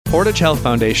Portage Health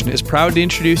Foundation is proud to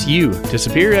introduce you to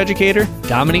Superior Educator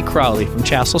Dominique Crowley from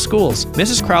Chassell Schools.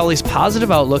 Mrs. Crowley's positive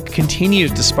outlook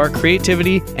continues to spark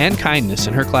creativity and kindness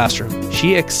in her classroom.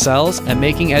 She excels at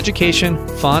making education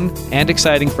fun and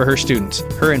exciting for her students.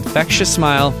 Her infectious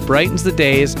smile brightens the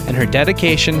days, and her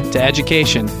dedication to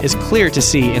education is clear to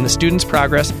see in the students'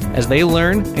 progress as they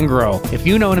learn and grow. If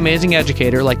you know an amazing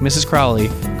educator like Mrs. Crowley,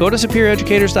 go to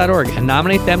superioreducators.org and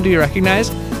nominate them to be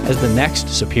recognized as the next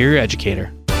Superior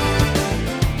Educator.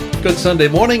 Good Sunday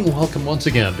morning. Welcome once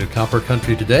again to Copper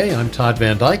Country Today. I'm Todd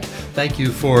Van Dyke. Thank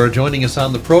you for joining us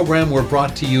on the program. We're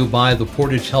brought to you by the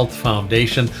Portage Health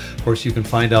Foundation. Of course, you can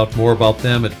find out more about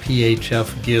them at phfgive.org.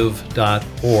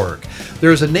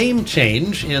 There's a name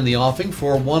change in the offing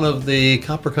for one of the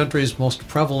Copper Country's most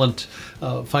prevalent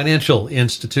financial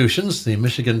institutions. The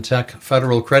Michigan Tech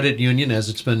Federal Credit Union, as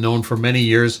it's been known for many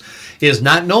years, is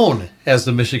not known as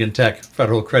the Michigan Tech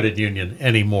Federal Credit Union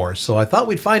anymore. So I thought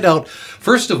we'd find out,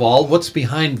 first of all, what's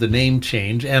behind the name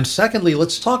change, and secondly,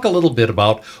 let's talk a little bit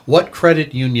about what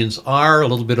credit unions are, a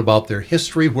little bit about their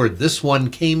history, where this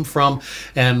one came from,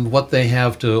 and what they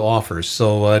have to offer.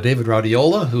 So David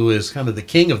Raudiola, who is kind of the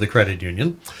king of the credit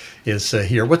union, is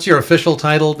here. What's your official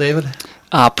title, David?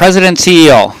 President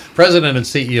CEO. President and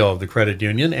CEO of the credit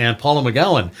union. And Paula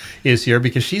McGowan is here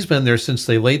because she's been there since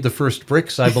they laid the first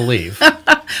bricks, I believe.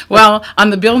 Well, on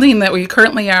the building that we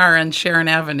currently are on Sharon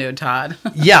Avenue, Todd.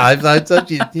 Yeah, I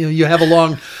thought you have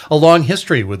a long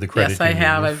history with the credit union. Yes, I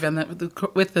have. I've been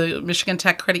with the Michigan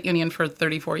Tech Credit Union for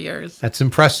 34 years. That's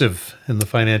impressive in the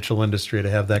financial industry to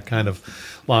have that kind of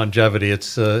longevity.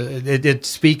 It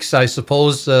speaks, I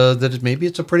suppose, that maybe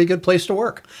it's a pretty good place to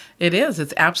work. It is.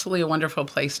 It's absolutely a wonderful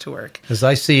place to work. As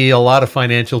I see a lot of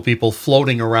financial people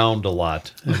floating around a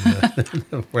lot in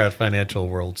the financial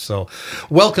world. So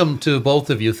welcome to both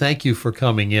of you. Thank you for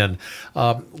coming in.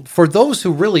 For those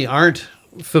who really aren't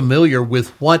familiar with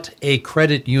what a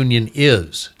credit union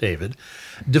is, David,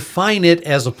 define it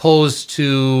as opposed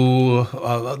to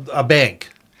a bank.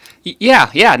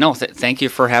 Thank you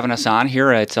for having us on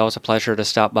here. It's always a pleasure to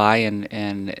stop by and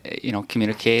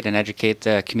communicate and educate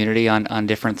the community on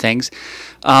different things.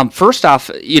 First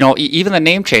off, even the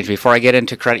name change, before I get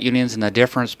into credit unions and the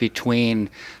difference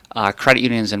between credit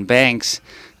unions and banks,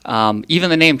 even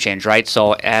the name change, right?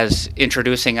 So as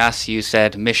introducing us, you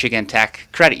said Michigan Tech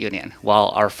Credit Union. Well,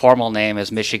 our formal name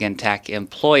is Michigan Tech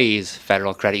Employees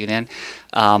Federal Credit Union.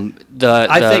 I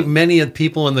think many of the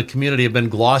people in the community have been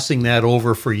glossing that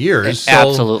over for years.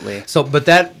 Absolutely. But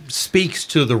that speaks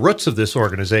to the roots of this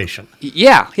organization.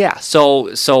 Yeah.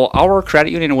 So our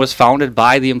credit union was founded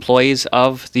by the employees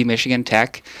of the Michigan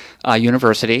Tech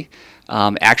University.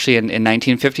 Actually in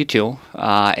 1952,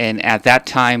 and at that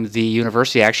time the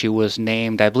university actually was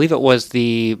named, I believe it was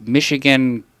the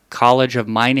Michigan College of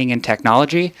Mining and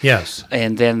Technology. Yes.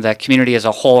 And then the community as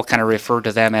a whole kind of referred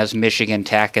to them as Michigan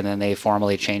Tech, and then they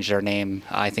formally changed their name,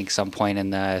 I think, some point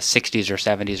in the 60s or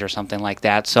 70s or something like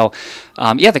that. So,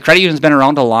 the credit union's been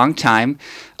around a long time,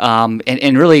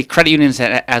 and really credit unions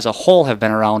as a whole have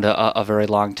been around a very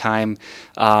long time.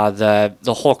 The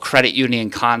whole credit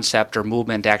union concept or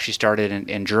movement actually started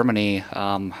in Germany,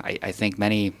 I think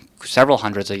several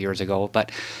hundreds of years ago, but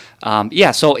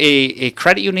so a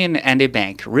credit union and a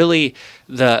bank, really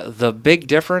the big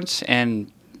difference,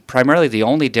 and primarily the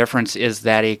only difference, is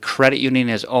that a credit union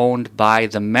is owned by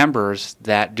the members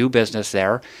that do business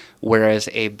there, whereas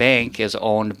a bank is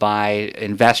owned by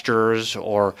investors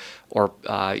or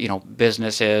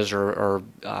businesses or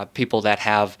people that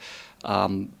have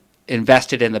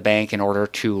invested in the bank in order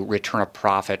to return a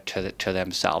profit to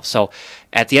themselves. So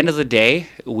at the end of the day,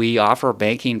 we offer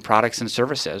banking products and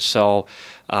services. So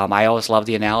I always love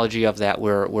the analogy of that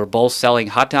we're both selling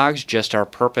hot dogs, just our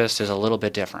purpose is a little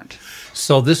bit different.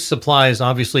 So this applies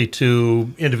obviously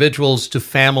to individuals, to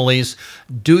families.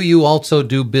 Do you also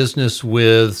do business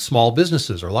with small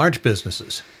businesses or large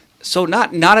businesses? So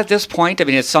not at this point. I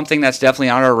mean, it's something that's definitely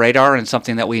on our radar and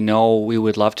something that we know we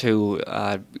would love to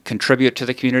contribute to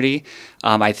the community.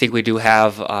 I think we do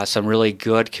have some really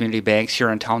good community banks here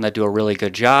in town that do a really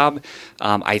good job.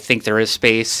 I think there is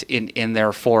space in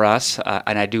there for us,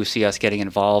 and I do see us getting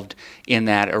involved in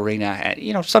that arena,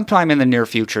 sometime in the near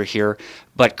future here.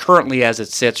 But currently, as it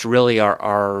sits, really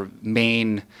our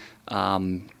main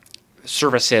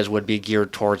services would be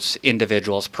geared towards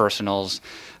individuals, personals,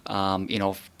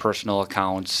 personal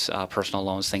accounts, personal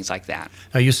loans, things like that.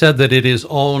 Now, you said that it is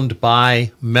owned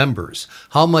by members.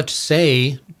 How much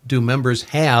say do members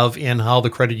have in how the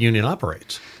credit union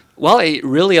operates? Well,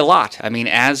 really a lot. I mean,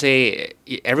 as a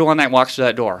everyone that walks through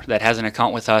that door that has an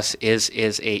account with us is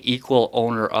a equal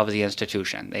owner of the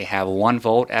institution. They have one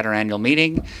vote at our annual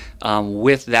meeting.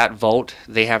 With that vote,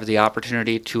 they have the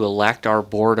opportunity to elect our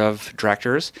board of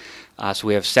directors. So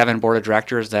we have 7 board of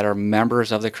directors that are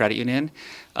members of the credit union,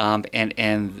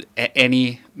 and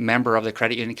any member of the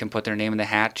credit union can put their name in the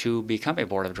hat to become a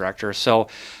board of directors. So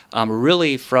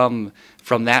really from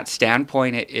that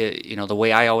standpoint, the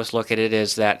way I always look at it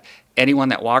is that anyone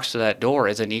that walks through that door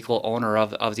is an equal owner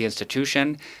of the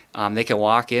institution. They can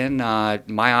walk in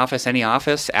my office, any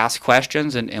office, ask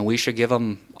questions, and we should give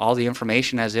them all the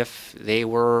information as if they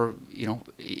were,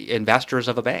 investors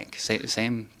of a bank.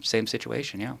 Same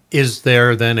situation, yeah. Is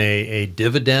there then a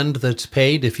dividend that's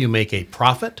paid if you make a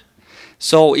profit?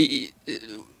 So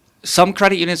some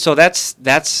credit unions, so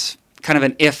that's kind of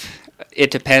an if it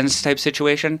depends type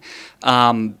situation.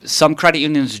 Some credit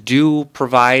unions do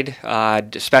provide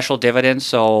special dividends.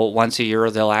 So once a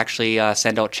year, they'll actually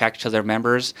send out checks to their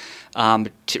members.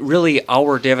 Really,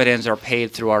 our dividends are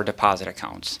paid through our deposit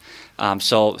accounts.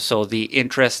 So the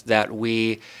interest that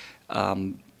we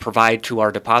provide to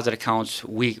our deposit accounts,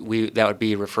 that would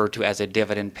be referred to as a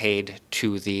dividend paid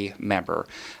to the member.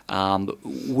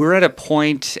 We're at a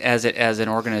point as an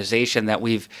organization that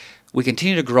we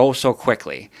continue to grow so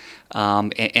quickly.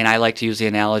 And I like to use the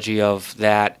analogy of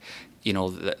that,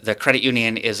 the credit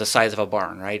union is the size of a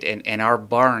barn, right? And our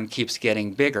barn keeps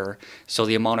getting bigger, so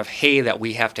the amount of hay that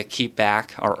we have to keep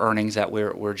back, our earnings that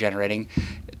we're generating,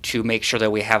 to make sure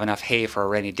that we have enough hay for a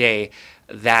rainy day,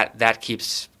 that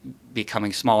keeps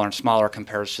becoming smaller and smaller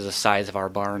compared to the size of our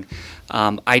barn.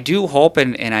 I do hope,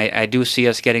 and I do see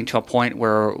us getting to a point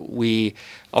where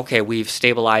we've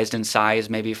stabilized in size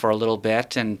maybe for a little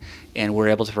bit, and we're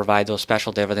able to provide those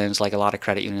special dividends like a lot of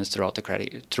credit unions throughout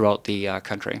the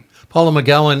country. Paula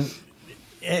McGowan,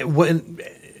 when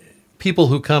people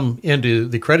who come into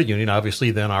the credit union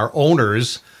obviously then are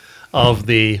owners of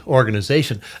the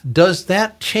organization, does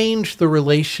that change the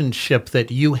relationship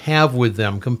that you have with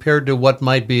them compared to what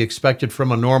might be expected from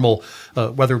a normal,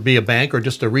 whether it be a bank or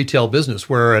just a retail business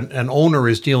where an owner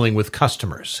is dealing with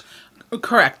customers?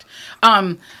 Correct.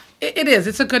 It is.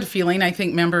 It's a good feeling. I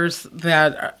think members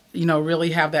that,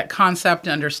 really have that concept,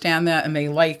 understand that, and they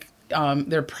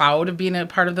they're proud of being a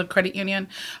part of the credit union.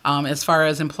 As far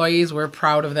as employees, we're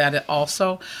proud of that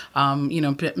also.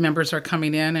 Members are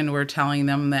coming in and we're telling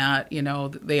them that,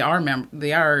 they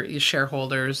are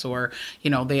shareholders, or,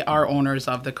 they are owners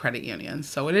of the credit union.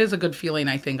 So it is a good feeling,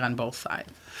 I think, on both sides.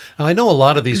 Now, I know a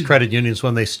lot of these credit unions,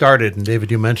 when they started, and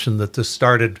David, you mentioned that this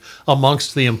started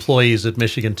amongst the employees at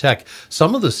Michigan Tech.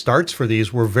 Some of the starts for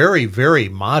these were very, very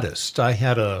modest. I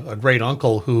had a great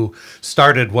uncle who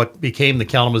started what became the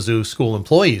Kalamazoo School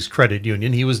Employees Credit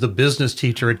Union. He was the business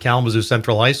teacher at Kalamazoo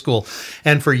Central High School.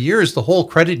 And for years, the whole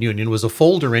credit union was a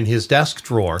folder in his desk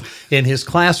drawer in his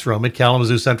classroom at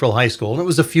Kalamazoo Central High School. And it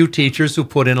was a few teachers who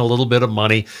put in a little bit of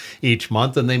money each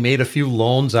month, and they made a few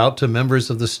loans out to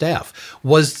members of the staff.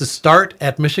 Was the start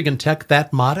at Michigan Tech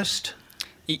that modest?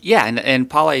 Yeah, and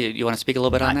Paula, you want to speak a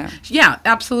little bit on that? Yeah,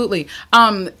 absolutely.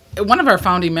 One of our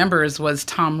founding members was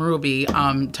Tom Ruby.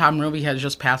 Tom Ruby had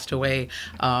just passed away,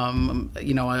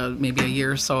 maybe a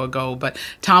year or so ago. But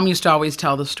Tom used to always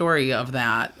tell the story of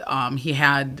that.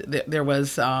 There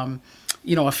was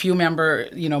a few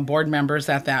board members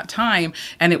at that time,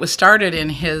 and it was started in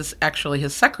his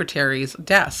secretary's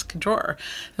desk drawer.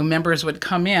 The members would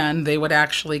come in, they would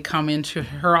actually come into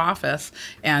her office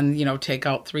and, take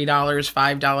out $3,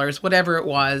 $5, whatever it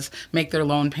was, make their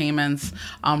loan payments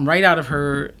right out of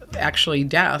her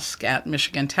desk at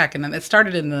Michigan Tech. And then it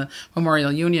started in the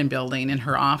Memorial Union building in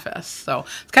her office. So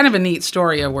it's kind of a neat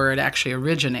story of where it actually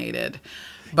originated.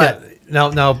 But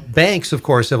Now, banks, of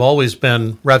course, have always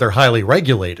been rather highly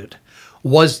regulated.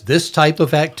 Was this type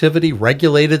of activity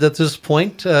regulated at this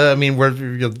point?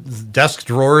 Were desk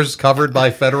drawers covered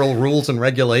by federal rules and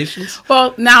regulations?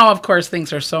 Well, now, of course,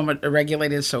 things are so much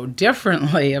regulated so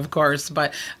differently, of course.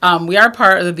 But we are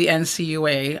part of the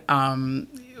NCUA,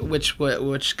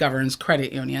 which governs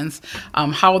credit unions.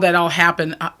 How that all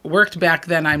worked back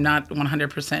then, I'm not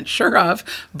 100% sure of,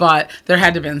 but there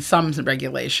had to have been some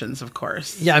regulations, of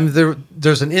course. Yeah,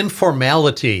 there's an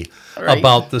informality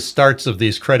about the starts of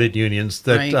these credit unions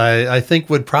that I think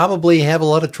would probably have a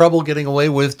lot of trouble getting away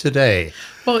with today.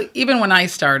 Well, even when I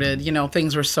started,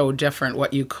 things were so different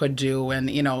what you could do, and,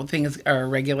 things are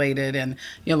regulated and,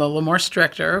 a little more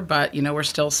stricter, but, we're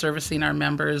still servicing our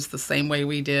members the same way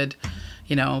we did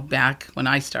back when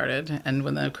I started and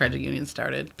when the credit union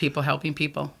started, people helping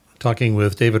people. Talking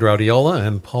with David Raudiola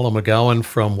and Paula McGowan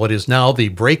from what is now the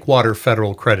Breakwater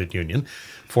Federal Credit Union,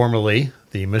 formerly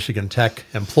the Michigan Tech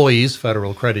Employees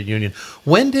Federal Credit Union.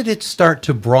 When did it start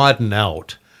to broaden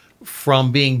out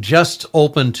from being just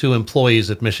open to employees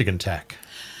at Michigan Tech?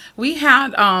 We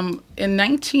had in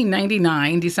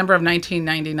 1999, December of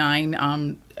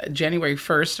 1999, January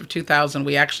 1st of 2000,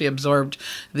 we actually absorbed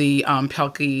the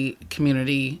Pelkey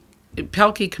Community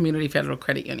Federal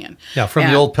Credit Union. Yeah, from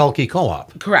the old Pelkey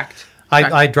Co-op. Correct.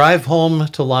 I drive home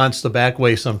to Lance the back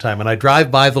way sometime, and I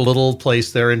drive by the little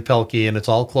place there in Pelkey, and it's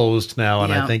all closed now,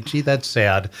 and I think, gee, that's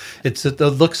sad. It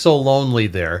looks so lonely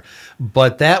there.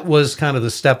 But that was kind of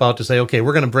the step out to say, okay,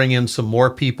 we're going to bring in some more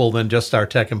people than just our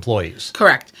tech employees.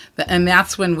 Correct. And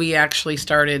that's when we actually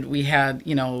started. We had,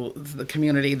 the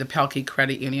community, the Pelkey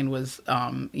Credit Union was,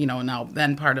 now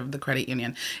then part of the credit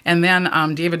union. And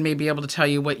then David may be able to tell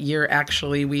you what year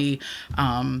actually we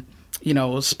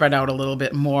spread out a little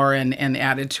bit more and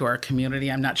added to our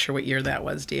community. I'm not sure what year that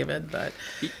was, David, but...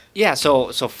 Yeah,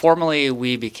 so formally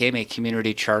we became a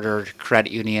community chartered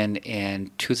credit union in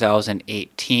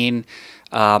 2018.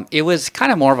 It was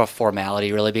kind of more of a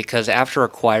formality, really, because after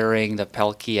acquiring the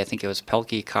Pelkey, I think it was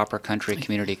Pelkey Copper Country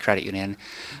Community Credit Union,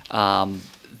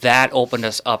 that opened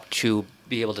us up to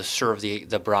be able to serve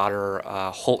the broader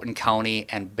Houghton County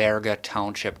and Baraga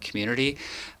Township community.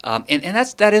 And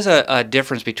that is a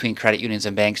difference between credit unions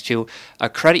and banks too. A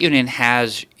credit union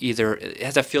has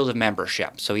a field of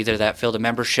membership. So either that field of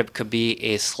membership could be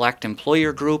a select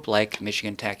employer group like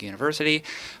Michigan Tech University,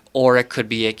 or it could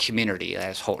be a community,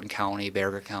 that's Houghton County,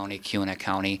 Baraga County, Kuna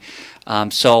County.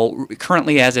 So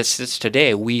currently, as it sits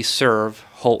today, we serve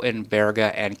Houghton,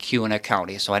 Baraga, and Kuna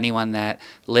County. So anyone that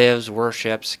lives,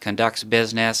 worships, conducts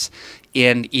business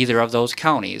in either of those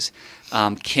counties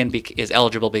is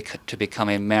eligible to become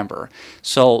a member.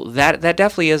 So that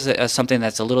definitely is something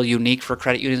that's a little unique for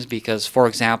credit unions because, for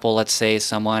example, let's say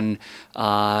someone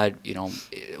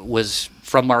was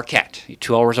from Marquette,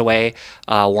 2 hours away,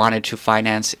 wanted to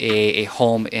finance a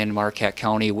home in Marquette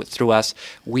County through us,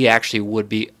 we actually would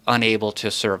be unable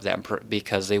to serve them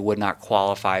because they would not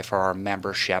qualify for our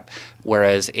membership,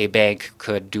 whereas a bank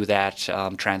could do that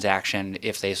transaction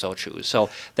if they so choose. So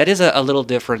that is a little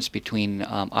difference between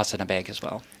us and a bank as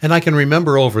well. And I can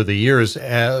remember over the years,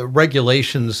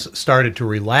 regulations started to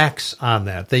relax on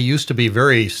that. They used to be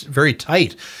very, very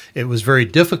tight. It was very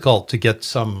difficult to get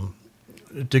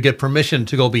permission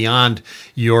to go beyond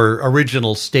your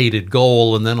original stated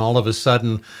goal. And then all of a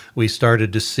sudden we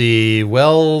started to see,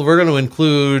 well, we're going to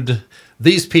include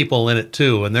these people in it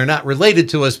too. And they're not related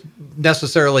to us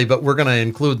necessarily, but we're going to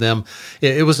include them.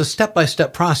 It was a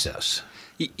step-by-step process.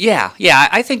 Yeah.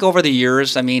 I think over the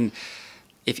years, I mean,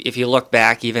 if you look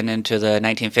back even into the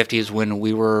 1950s when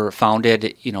we were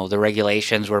founded, the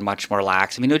regulations were much more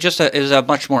lax. I mean, it was a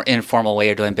much more informal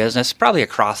way of doing business, probably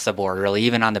across the board, really,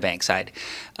 even on the bank side.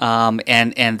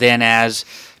 And then as,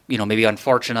 maybe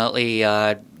unfortunately,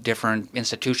 different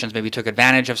institutions maybe took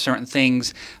advantage of certain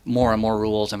things, more and more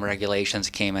rules and regulations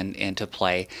came into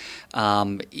play.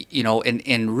 And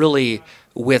really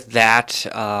with that,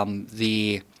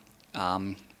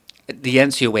 the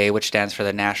NCUA, which stands for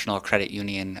the National Credit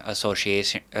Union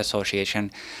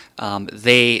Association,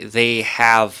 they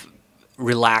have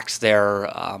relaxed their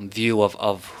view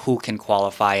of who can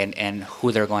qualify and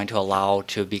who they're going to allow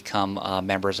to become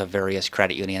members of various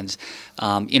credit unions.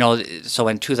 So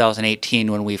in 2018,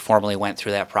 when we formally went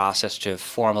through that process to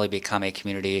formally become a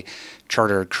community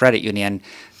chartered credit union,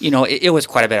 it was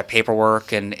quite a bit of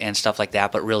paperwork and stuff like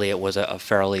that, but really it was a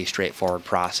fairly straightforward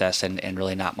process and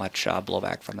really not much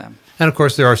blowback from them. And of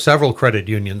course, there are several credit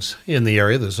unions in the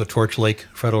area. There's a Torch Lake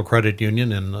Federal Credit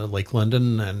Union in Lake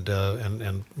Linden and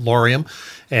Laurium,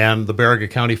 and the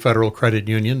Baraga County Federal Credit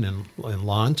Union in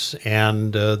Lance,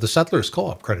 and the Settlers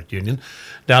Co-op Credit Union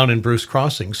down in Bruce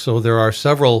Crossing. So there are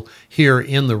several here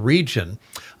in the region.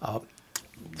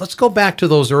 Let's go back to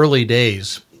those early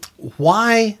days.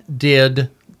 Why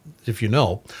did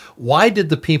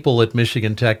the people at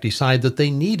Michigan Tech decide that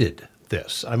they needed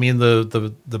this? I mean,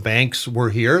 the banks were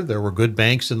here. There were good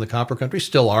banks in the Copper Country,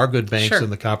 still are good banks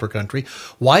in the Copper Country.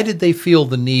 Why did they feel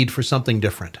the need for something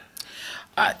different?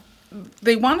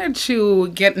 They wanted to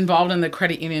get involved in the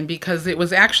credit union because it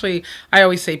was actually, I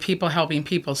always say, people helping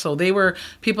people. So they were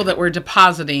people that were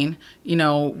depositing,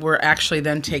 were actually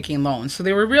then taking loans. So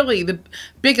they were really, the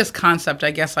biggest concept,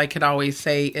 I guess I could always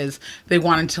say, is they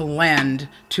wanted to lend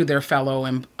to their fellow,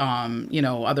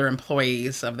 other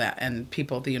employees of that and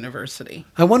people at the university.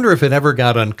 I wonder if it ever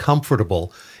got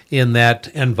uncomfortable in that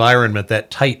environment,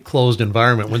 that tight, closed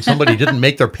environment, when somebody didn't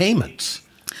make their payments.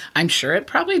 I'm sure it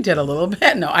probably did a little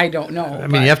bit. No, I don't know. I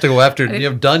mean, you have to go after, you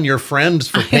have done your friends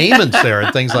for payments there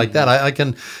and things like that. I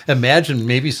can imagine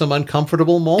maybe some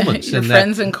uncomfortable moments. Your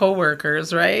friends and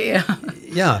coworkers, right?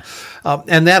 Yeah.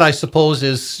 And that, I suppose,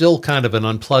 is still kind of an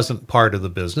unpleasant part of the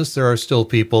business. There are still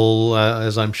people,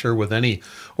 as I'm sure with any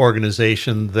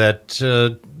organization, that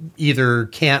either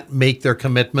can't make their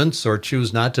commitments or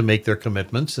choose not to make their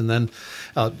commitments. And then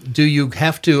do you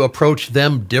have to approach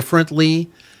them differently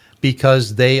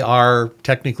because they are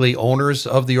technically owners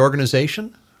of the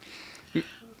organization?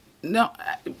 No,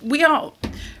 we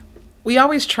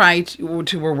always try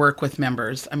to work with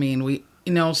members. I mean,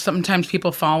 sometimes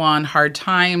people fall on hard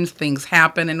times, things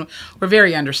happen, and we're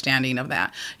very understanding of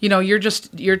that.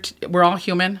 We're all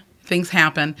human. Things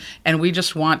happen, and we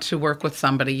just want to work with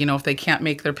somebody. If they can't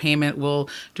make their payment, we'll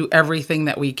do everything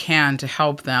that we can to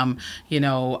help them.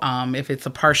 If it's a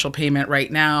partial payment right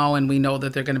now and we know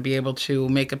that they're going to be able to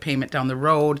make a payment down the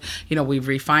road, we've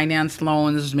refinanced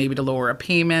loans, maybe to lower a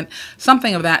payment,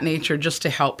 something of that nature, just to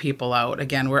help people out.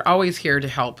 Again, we're always here to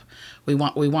help. We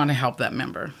want to help that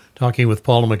member. Talking with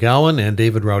Paula McGowan and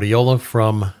David Raudiola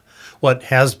from what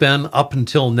has been, up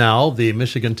until now, the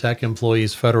Michigan Tech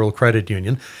Employees Federal Credit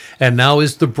Union, and now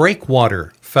is the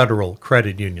Breakwater Federal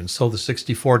Credit Union. So the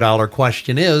 $64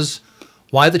 question is,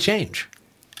 why the change?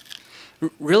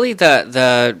 Really,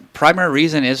 the primary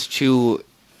reason is to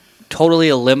totally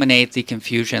eliminate the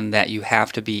confusion that you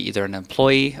have to be either an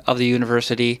employee of the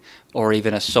university or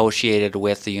even associated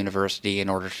with the university in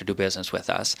order to do business with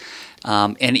us.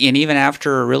 And even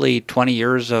after really 20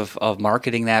 years of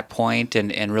marketing that point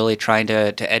and really trying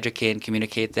to educate and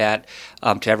communicate that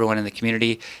to everyone in the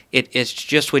community, it's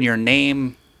just when your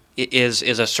name is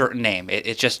a certain name,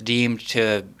 it's just deemed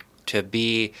to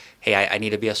be, hey, I need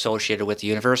to be associated with the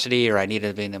university, or I need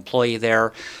to be an employee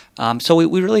there. So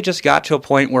we really just got to a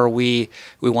point where we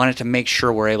wanted to make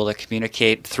sure we're able to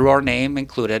communicate through our name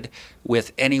included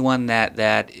with anyone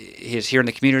that is here in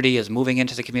the community, is moving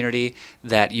into the community,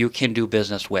 that you can do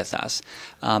business with us.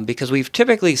 Because we've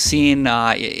typically seen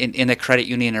in the credit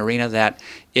union arena that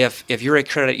if you're a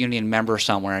credit union member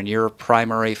somewhere and your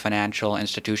primary financial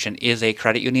institution is a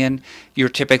credit union, you're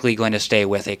typically going to stay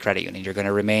with a credit union. You're going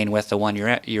to remain with the one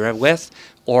you're with,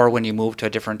 or when you move to a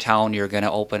different town, you're going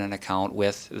to open an account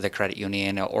with the credit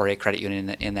union or a credit union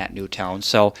in that new town.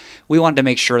 So we wanted to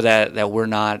make sure that we're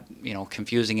not,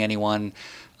 confusing anyone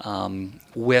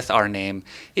with our name.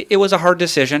 It was a hard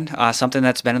decision, something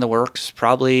that's been in the works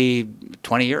probably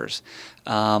 20 years.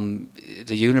 The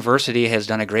university has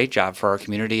done a great job for our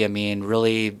community. I mean,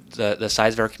 really, the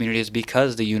size of our community is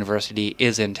because the university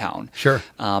is in town. Sure.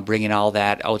 Bringing all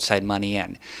that outside money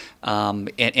in.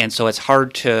 And so it's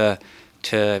hard to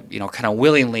kind of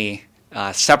willingly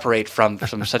separate from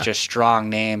such a strong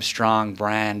name, strong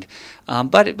brand.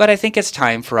 But I think it's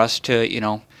time for us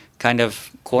to, kind of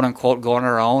quote unquote go on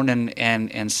our own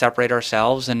and separate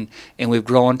ourselves, and we've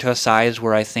grown to a size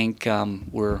where I think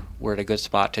we're at a good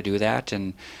spot to do that.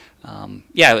 And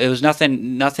it was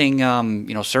nothing.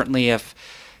 Certainly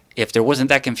if there wasn't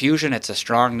that confusion, it's a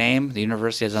strong name. The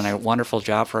university has done a wonderful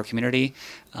job for our community,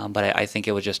 but I think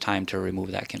it was just time to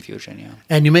remove that confusion. Yeah.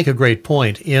 And you make a great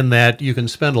point in that you can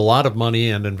spend a lot of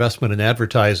money and investment in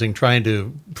advertising trying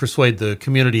to persuade the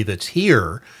community that's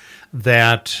here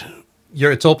that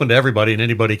it's open to everybody and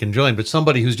anybody can join. But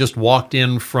somebody who's just walked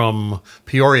in from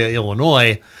Peoria,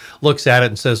 Illinois, looks at it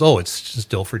and says, "Oh, it's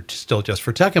still just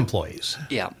for tech employees."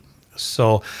 Yeah.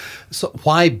 So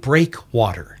why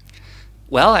Breakwater?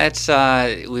 Well, it's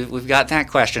we've got that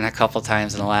question a couple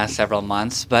times in the last several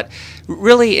months, but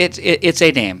really it's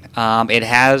a name. It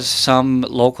has some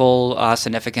local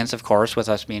significance, of course, with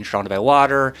us being surrounded by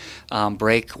water,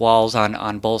 break walls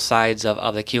on both sides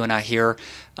of the Keweenaw here.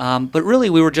 But really,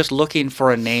 we were just looking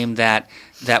for a name that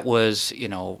was,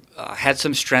 had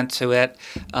some strength to it,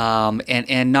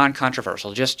 and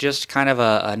non-controversial. Just kind of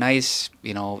a nice,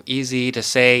 easy to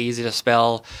say, easy to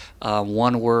spell,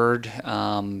 one word.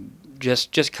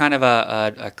 Just kind of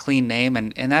a clean name,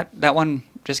 and that one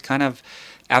just kind of,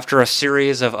 after a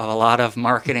series of a lot of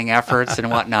marketing efforts and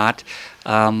whatnot,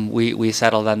 we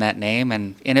settled on that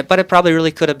name, but it probably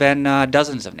really could have been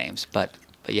dozens of names, but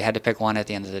you had to pick one at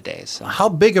the end of the day. So how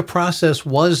big a process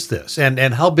was this, and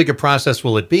how big a process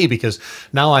will it be? Because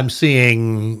now I'm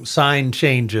seeing sign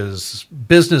changes,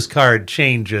 business card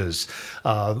changes,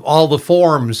 all the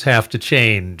forms have to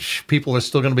change. People are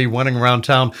still going to be running around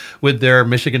town with their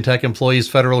Michigan Tech Employees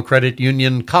Federal Credit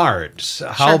Union cards.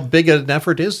 How big an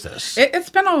effort is this? It's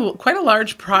been quite a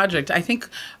large project. I think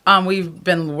we've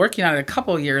been working on it a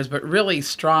couple of years, but really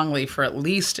strongly for at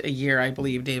least a year, I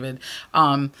believe, David.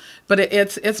 But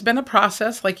it's been a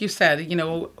process, like you said.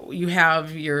 You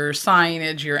have your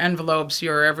signage, your envelopes,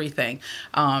 your everything.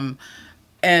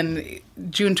 and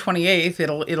June 28th,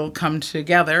 it'll come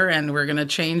together, and we're going to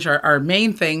change our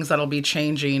main things that'll be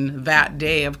changing that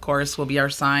day, of course, will be our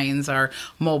signs, our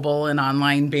mobile and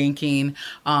online banking,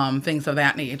 things of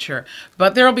that nature.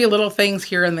 But there'll be little things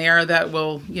here and there that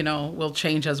will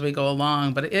change as we go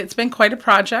along. But it's been quite a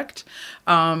project,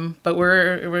 but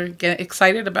we're getting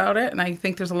excited about it, and I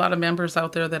think there's a lot of members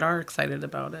out there that are excited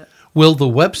about it. Will the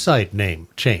website name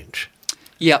change?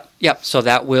 Yep. So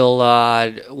that will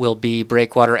be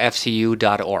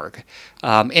breakwaterfcu.org,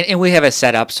 and we have it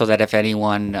set up so that if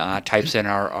anyone types in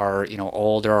our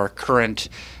old or our current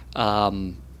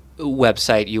website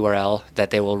URL, that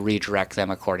they will redirect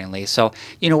them accordingly. So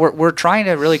we're trying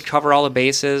to really cover all the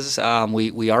bases.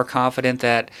 We are confident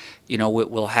that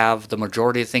we'll have the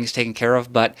majority of things taken care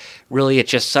of, but really it's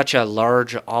just such a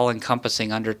large,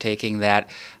 all-encompassing undertaking that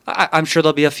I'm sure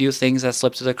there'll be a few things that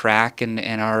slip through the crack, and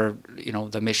our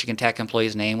the Michigan Tech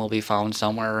employee's name will be found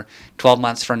somewhere 12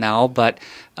 months from now. But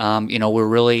we're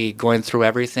really going through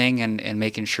everything and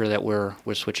making sure that we're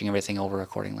switching everything over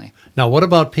accordingly. Now, what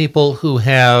about people who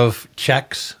have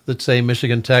checks that say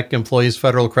Michigan Tech Employees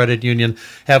Federal Credit Union,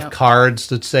 have cards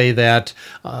that say that?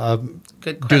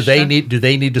 Good question. Do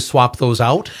they need to swap those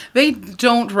out? They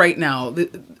don't right now.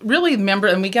 Really,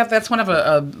 that's one of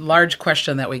a large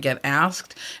question that we get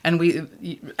asked, and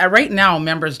right now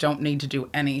members don't need to do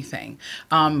anything.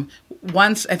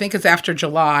 Once, I think it's after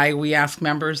July, we ask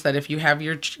members that if you have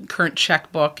your current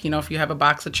checkbook, if you have a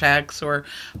box of checks or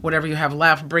whatever you have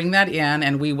left, bring that in,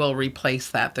 and we will replace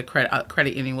that. The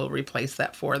credit union will replace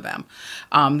that for them.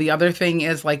 The other thing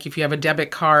is, like, if you have a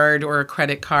debit card or a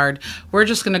credit card, we're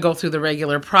just going to go through the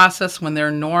regular process when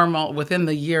they're normal within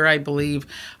the year, I believe.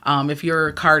 If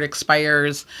your card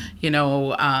expires,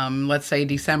 let's say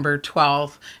December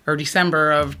 12th or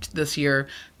December of this year,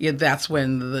 that's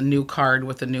when the new card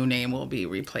with the new name will be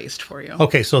replaced for you.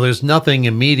 Okay, so there's nothing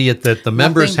immediate that the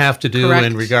members have to do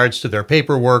in regards to their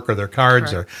paperwork or their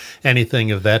cards or anything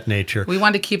of that nature. We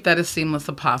want to keep that as seamless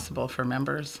as possible for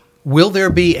members. Will there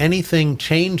be anything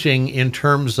changing in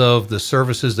terms of the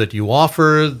services that you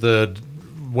offer, the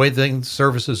way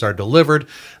services are delivered,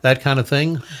 that kind of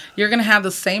thing? You're going to have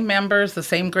the same members, the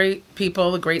same great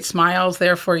people, the great smiles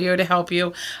there for you to help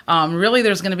you. Really,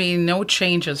 there's going to be no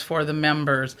changes for the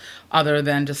members other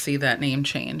than to see that name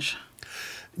change.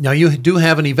 Now, you do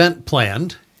have an event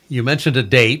planned. You mentioned a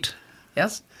date.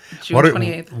 Yes, June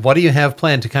 28th. What do you have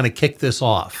planned to kind of kick this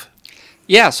off?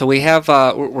 Yeah, so we have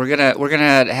we're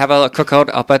gonna have a cookout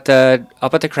up at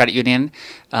the credit union.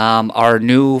 Our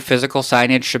new physical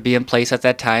signage should be in place at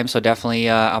that time, so definitely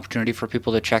opportunity for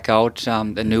people to check out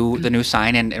the new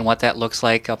sign and what that looks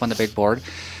like up on the big board.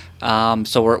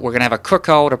 So we're gonna have a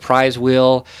cookout, a prize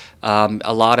wheel,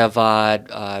 a lot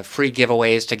of free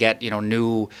giveaways to get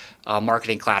new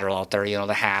marketing collateral out there.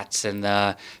 The hats and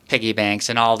the piggy banks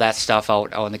and all that stuff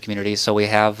out in the community. So we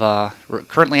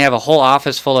currently have a whole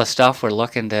office full of stuff we're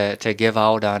looking to give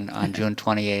out on June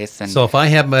 28th. And so if I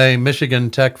have my Michigan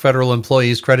Tech Federal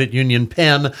Employees Credit Union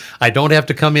pen, I don't have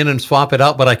to come in and swap it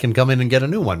out, but I can come in and get a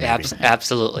new one. Maybe.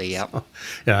 Absolutely, yeah.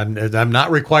 Yeah, I'm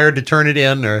not required to turn it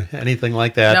in or anything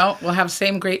like that. No, we'll have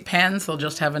same great pens. They'll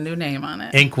just have a new name on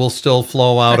it. Ink will still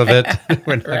flow out of it.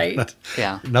 Right.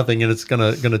 Nothing, and it's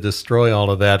gonna destroy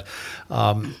all of that.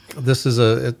 This is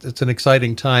it's an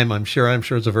exciting time. I'm sure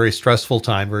it's a very stressful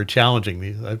time, very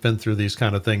challenging. I've been through these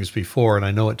kind of things before, and I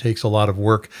know it takes a lot of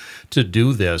work to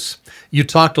do this. You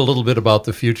talked a little bit about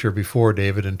the future before,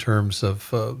 David, in terms of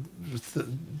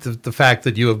the fact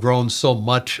that you have grown so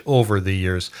much over the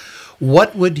years.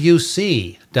 What would you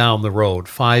see down the road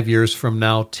 5 years from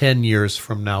now, 10 years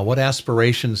from now? What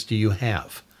aspirations do you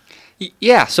have?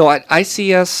 Yeah, so I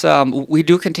see us, we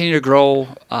do continue to grow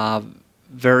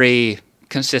very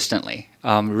consistently.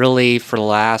 Really, for the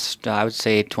last, I would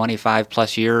say, 25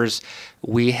 plus years,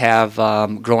 we have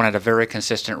grown at a very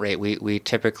consistent rate. We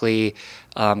typically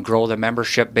grow the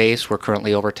membership base. We're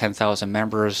currently over 10,000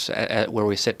 members at where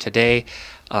we sit today.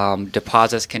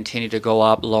 Deposits continue to go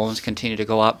up, loans continue to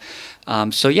go up.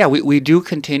 So yeah, we do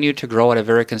continue to grow at a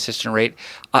very consistent rate.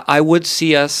 I would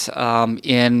see us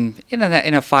in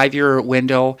a 5-year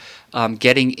window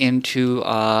getting into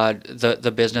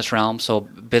the business realm. So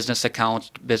business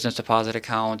accounts, business deposit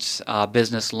accounts,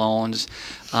 business loans.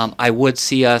 I would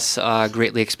see us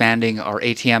greatly expanding our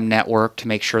ATM network to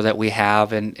make sure that we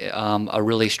have a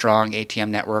really strong ATM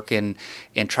network and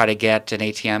try to get an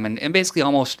ATM in basically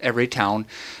almost every town.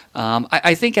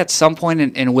 I think at some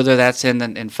point, and whether that's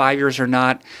in 5 years or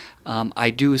not, I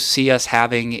do see us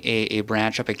having a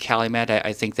branch up at Calumet.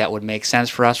 I think that would make sense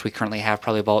for us. We currently have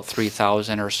probably about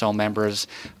 3,000 or so members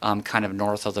kind of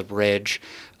north of the bridge,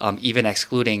 even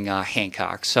excluding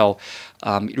Hancock. So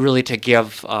really to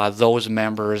give those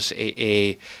members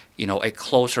a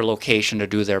closer location to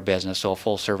do their business, so a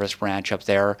full-service branch up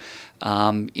there.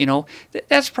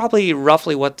 That's probably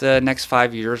roughly what the next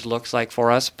 5 years looks like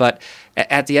for us. But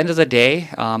at the end of the day,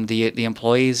 the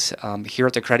employees here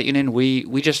at the credit union,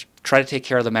 we just try to take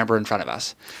care of the member in front of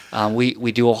us.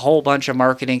 We do a whole bunch of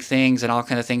marketing things and all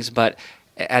kind of things, but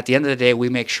at the end of the day, we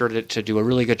make sure to do a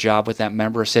really good job with that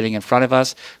member sitting in front of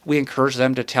us. We encourage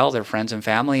them to tell their friends and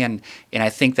family, and I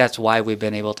think that's why we've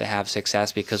been able to have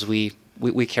success, because we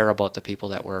care about the people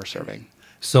that we're serving.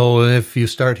 So if you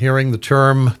start hearing the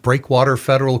term Breakwater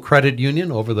Federal Credit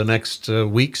Union over the next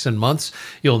weeks and months,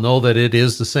 you'll know that it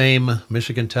is the same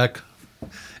Michigan Tech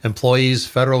Employees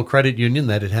Federal Credit Union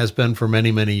that it has been for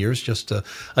many, many years, just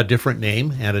a different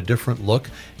name and a different look.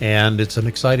 And it's an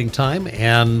exciting time.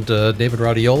 And David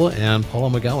Radiola and Paula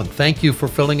McGowan, thank you for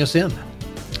filling us in.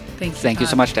 Thanks. Thank you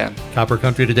so much, Dan. Copper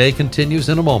Country Today continues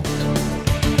in a moment.